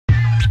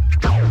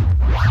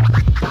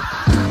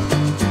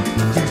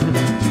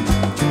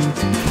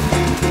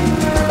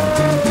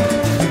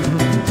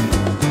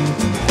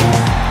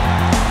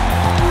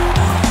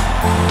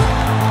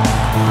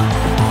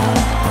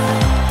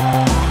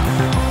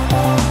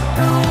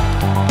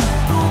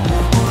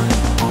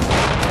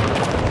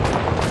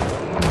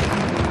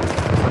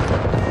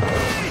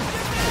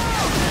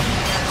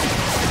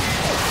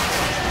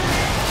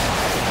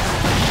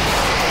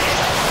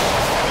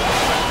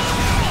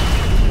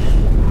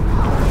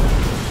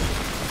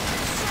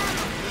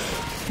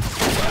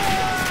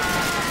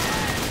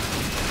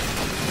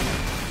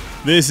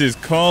This is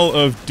Call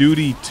of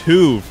Duty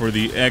 2 for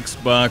the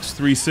Xbox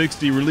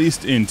 360,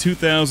 released in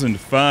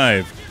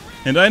 2005.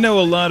 And I know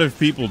a lot of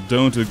people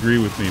don't agree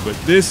with me, but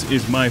this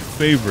is my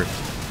favorite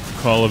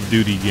Call of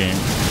Duty game.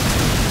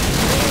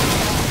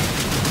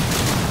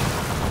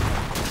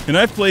 And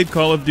I've played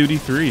Call of Duty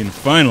 3 and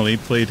finally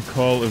played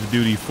Call of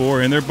Duty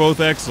 4, and they're both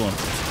excellent.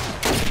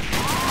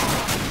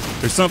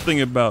 There's something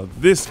about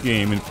this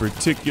game in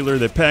particular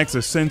that packs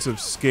a sense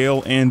of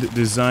scale and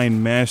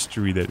design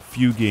mastery that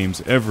few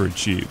games ever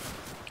achieve.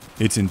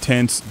 It's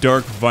intense,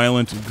 dark,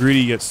 violent, gritty,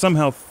 yet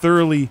somehow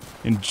thoroughly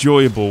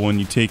enjoyable when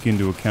you take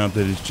into account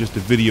that it's just a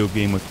video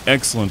game with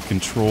excellent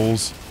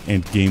controls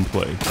and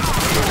gameplay.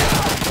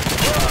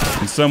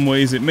 In some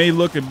ways, it may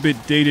look a bit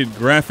dated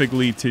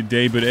graphically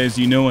today, but as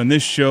you know on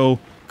this show,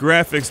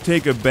 graphics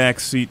take a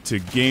backseat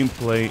to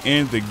gameplay,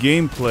 and the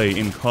gameplay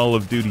in Call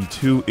of Duty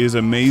 2 is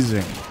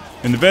amazing.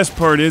 And the best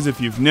part is, if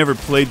you've never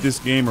played this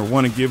game or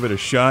want to give it a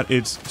shot,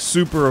 it's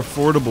super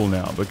affordable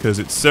now because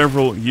it's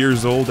several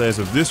years old as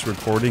of this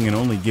recording and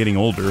only getting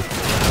older.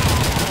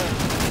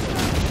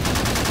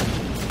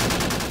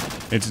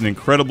 It's an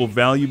incredible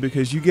value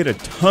because you get a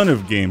ton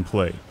of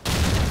gameplay.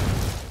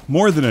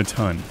 More than a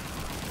ton.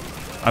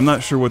 I'm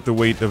not sure what the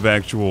weight of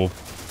actual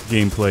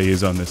gameplay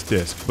is on this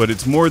disc, but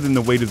it's more than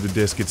the weight of the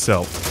disc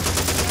itself.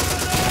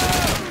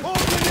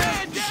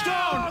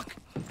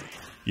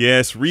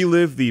 Yes,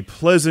 relive the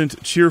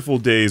pleasant, cheerful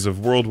days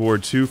of World War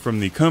II from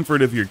the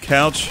comfort of your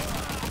couch.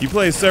 You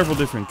play as several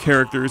different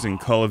characters in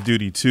Call of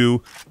Duty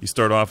 2. You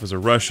start off as a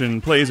Russian,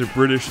 play as a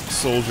British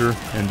soldier,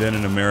 and then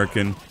an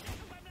American.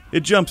 It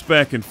jumps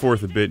back and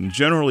forth a bit and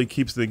generally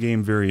keeps the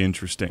game very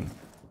interesting.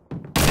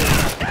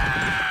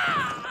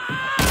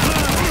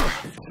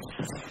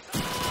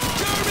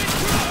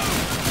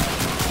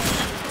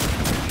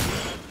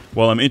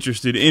 While I'm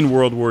interested in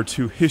World War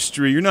II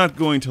history, you're not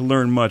going to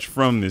learn much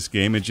from this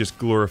game. It just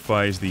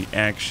glorifies the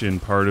action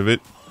part of it.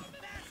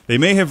 They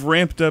may have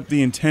ramped up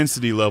the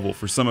intensity level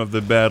for some of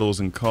the battles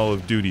in Call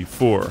of Duty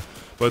 4,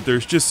 but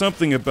there's just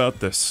something about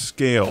the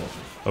scale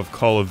of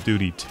Call of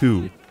Duty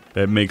 2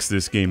 that makes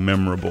this game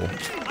memorable.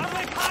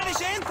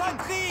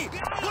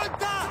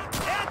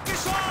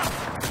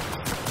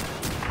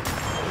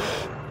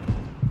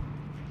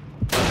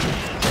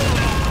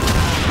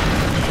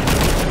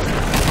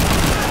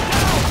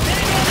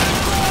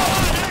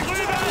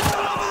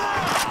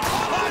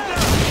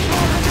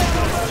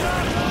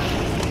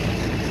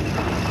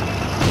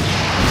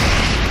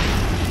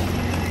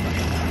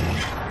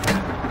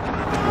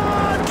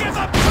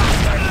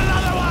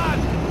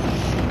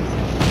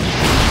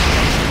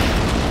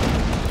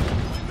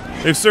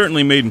 They've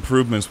certainly made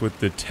improvements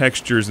with the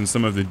textures and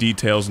some of the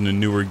details in the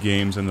newer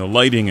games, and the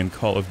lighting in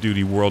Call of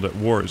Duty World at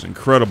War is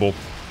incredible.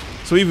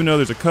 So even though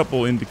there's a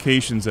couple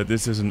indications that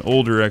this is an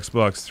older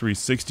Xbox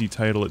 360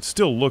 title, it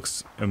still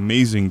looks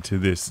amazing to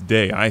this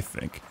day, I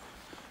think.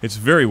 It's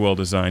very well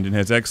designed and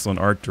has excellent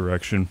art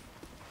direction.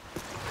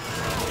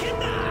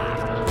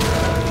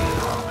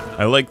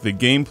 I like the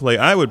gameplay.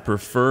 I would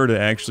prefer to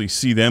actually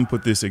see them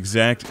put this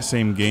exact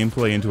same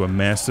gameplay into a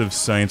massive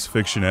science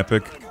fiction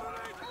epic,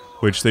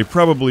 which they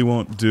probably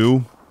won't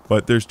do,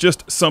 but there's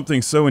just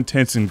something so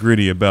intense and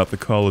gritty about the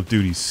Call of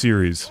Duty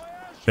series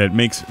that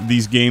makes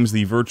these games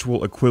the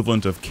virtual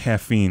equivalent of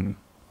caffeine.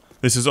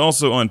 This is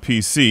also on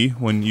PC.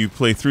 When you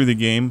play through the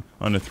game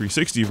on a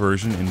 360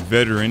 version in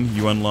Veteran,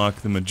 you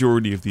unlock the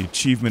majority of the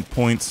achievement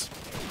points.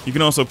 You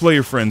can also play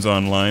your friends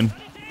online.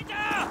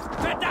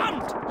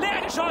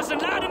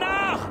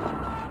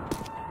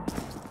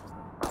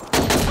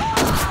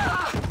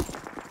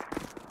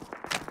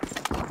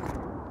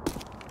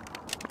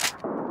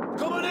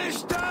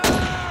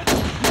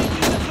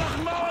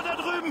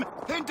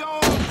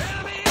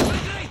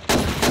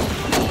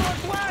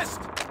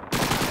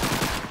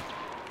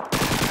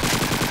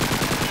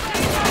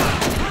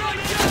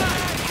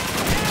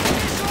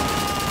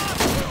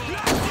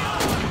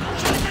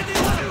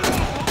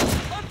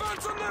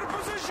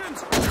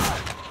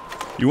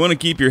 You want to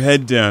keep your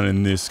head down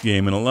in this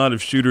game. In a lot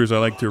of shooters, I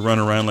like to run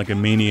around like a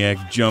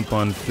maniac, jump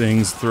on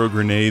things, throw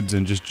grenades,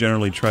 and just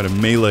generally try to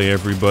melee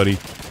everybody.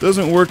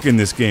 Doesn't work in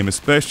this game,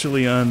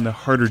 especially on the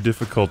harder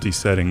difficulty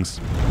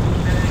settings.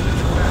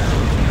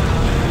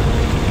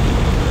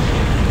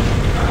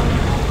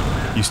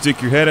 You stick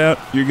your head out,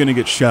 you're gonna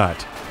get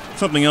shot.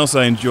 Something else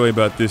I enjoy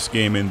about this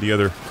game and the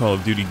other Call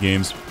of Duty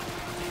games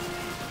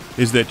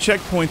is that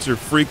checkpoints are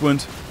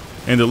frequent,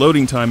 and the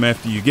loading time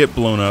after you get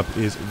blown up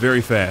is very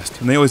fast.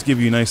 And they always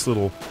give you a nice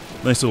little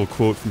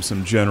quote from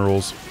some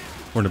generals,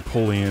 or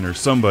Napoleon, or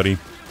somebody,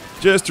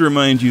 just to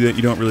remind you that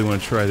you don't really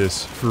want to try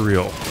this for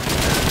real.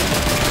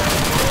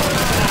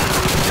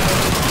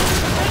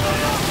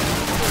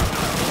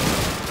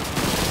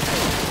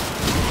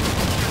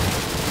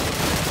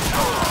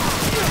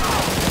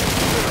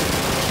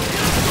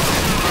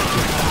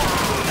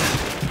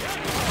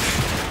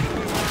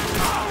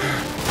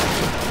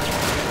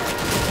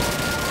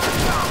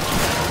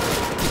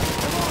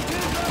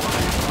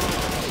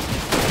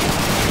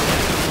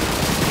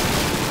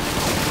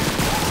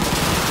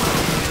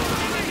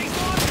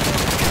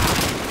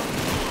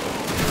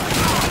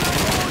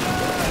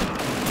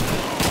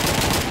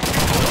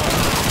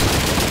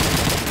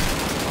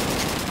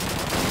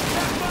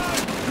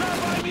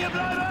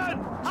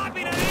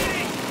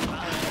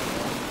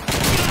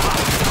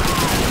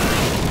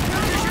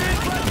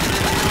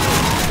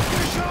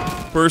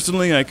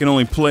 Personally, I can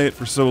only play it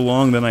for so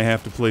long, then I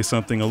have to play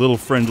something a little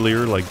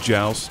friendlier like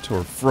Joust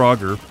or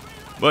Frogger.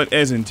 But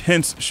as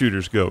intense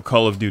shooters go,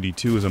 Call of Duty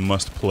 2 is a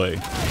must-play.